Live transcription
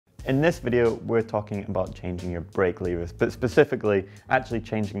In this video, we're talking about changing your brake levers, but specifically actually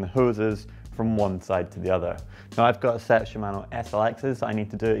changing the hoses from one side to the other. Now I've got a set of Shimano SLXs, I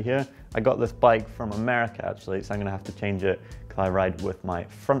need to do it here. I got this bike from America actually, so I'm gonna have to change it because I ride with my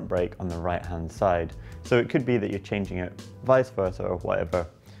front brake on the right hand side. So it could be that you're changing it vice versa or whatever,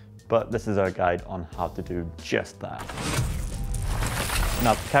 but this is our guide on how to do just that.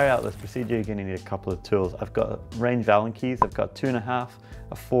 Now to carry out this procedure, you're gonna need a couple of tools. I've got range Allen keys, I've got 2.5,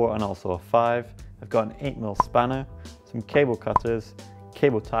 a 4 and also a 5. I've got an 8mm spanner, some cable cutters,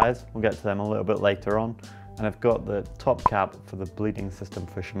 cable ties, we'll get to them a little bit later on, and I've got the top cap for the bleeding system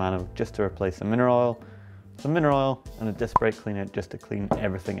for Shimano just to replace some mineral oil and a disc brake cleaner just to clean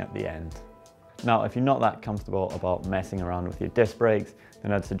everything at the end. Now if you're not that comfortable about messing around with your disc brakes,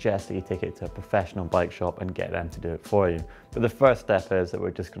 then I'd suggest that you take it to a professional bike shop and get them to do it for you. But the first step is that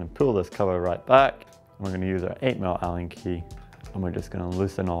we're just going to pull this cover right back, and we're going to use our 8mm Allen key, and we're just going to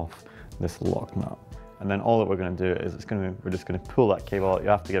loosen off this lock nut. And then all that we're going to do is we're just going to pull that cable out. You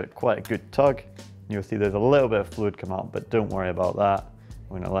have to give it quite a good tug. You'll see there's a little bit of fluid come out, but don't worry about that.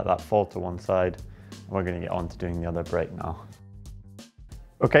 We're going to let that fall to one side, and we're going to get on to doing the other brake now.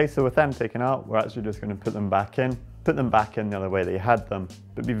 Okay, so with them taken out, we're actually just going to put them back in. Put them back in the other way that you had them,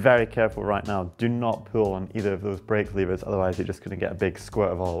 but be very careful right now. Do not pull on either of those brake levers, otherwise you're just going to get a big squirt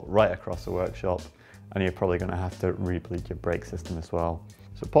of oil right across the workshop, and you're probably going to have to re-bleed your brake system as well.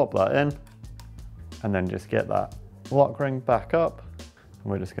 So pop that in, and then just get that lock ring back up,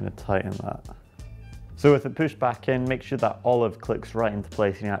 and we're just going to tighten that. So with it pushed back in, make sure that olive clicks right into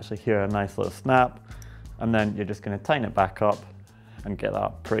place and you actually hear a nice little snap, and then you're just going to tighten it back up and get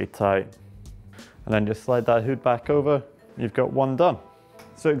that pretty tight. And then just slide that hood back over, you've got one done.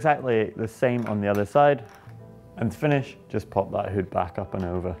 So exactly the same on the other side, and to finish, just pop that hood back up and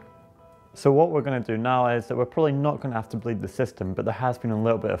over. So what we're going to do now is that we're probably not going to have to bleed the system, but there has been a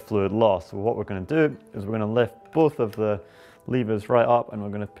little bit of fluid loss. So what we're going to do is we're going to lift both of the levers right up and we're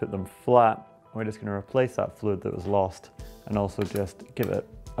going to put them flat. We're just going to replace that fluid that was lost and also just give it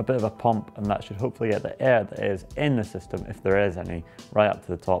a bit of a pump, and that should hopefully get the air that is in the system, if there is any, right up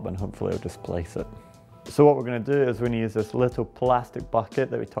to the top, and hopefully it'll displace it. So what we're going to do is we're going to use this little plastic bucket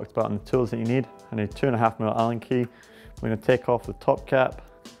that we talked about in the tools that you need. I need a 2.5mm Allen key. We're going to take off the top cap.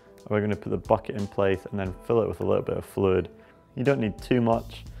 We're going to put the bucket in place and then fill it with a little bit of fluid. You don't need too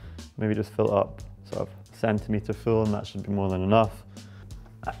much, maybe just fill it up sort of a centimetre full, and that should be more than enough.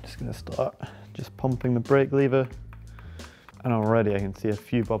 I'm just going to start just pumping the brake lever, and already I can see a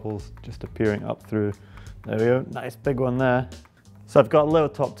few bubbles just appearing up through. There we go, nice big one there. So I've got a little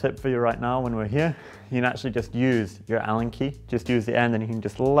top tip for you right now when we're here. You can actually just use your Allen key, just use the end, and you can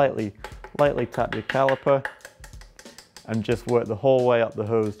just lightly tap your caliper and just work the whole way up the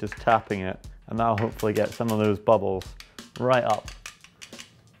hose, just tapping it, and that'll hopefully get some of those bubbles right up.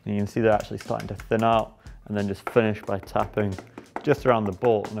 And you can see they're actually starting to thin out, and then just finish by tapping just around the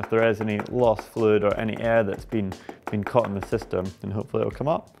bolt, and if there is any lost fluid or any air that's been caught in the system, then hopefully it'll come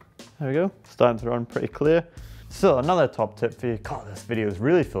up. There we go, starting to run pretty clear. So another top tip for you, God, this video is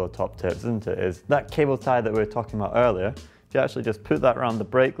really full of top tips, isn't it, is that cable tie that we were talking about earlier. If you actually just put that around the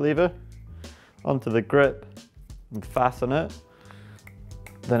brake lever, onto the grip, and fasten it,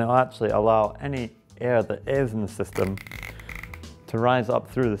 then it'll actually allow any air that is in the system to rise up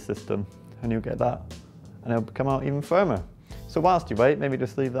through the system, and you'll get that, and it'll come out even firmer. So whilst you wait, maybe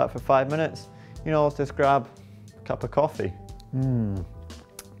just leave that for 5 minutes. You know, just grab a cup of coffee.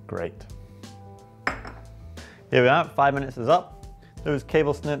 Great. Here we are, 5 minutes is up. Those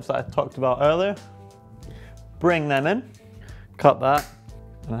cable snips that I talked about earlier, bring them in, cut that,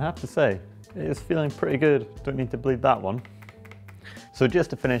 and I have to say, it is feeling pretty good. Don't need to bleed that one. So just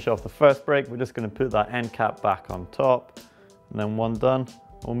to finish off the first brake, we're just going to put that end cap back on top, and then one done,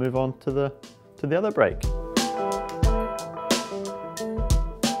 we'll move on to the other brake.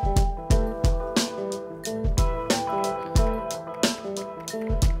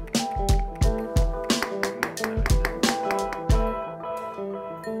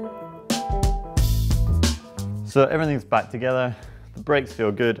 So everything's back together, the brakes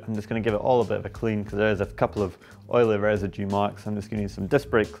feel good. I'm just going to give it all a bit of a clean because there's a couple of oily residue marks. I'm just going to use some disc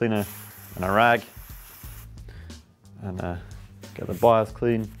brake cleaner and a rag and get the bias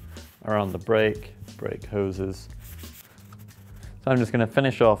clean around the brake hoses. So I'm just going to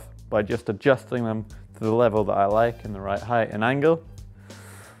finish off by just adjusting them to the level that I like in the right height and angle.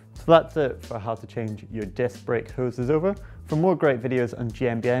 So that's it for how to change your disc brake hoses over. For more great videos on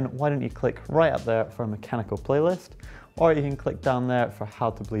GMBN, why don't you click right up there for a mechanical playlist, or you can click down there for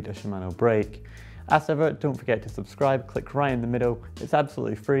how to bleed a Shimano brake. As ever, don't forget to subscribe, click right in the middle. It's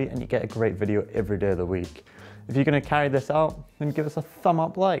absolutely free and you get a great video every day of the week. If you're going to carry this out, then give us a thumb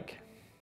up like.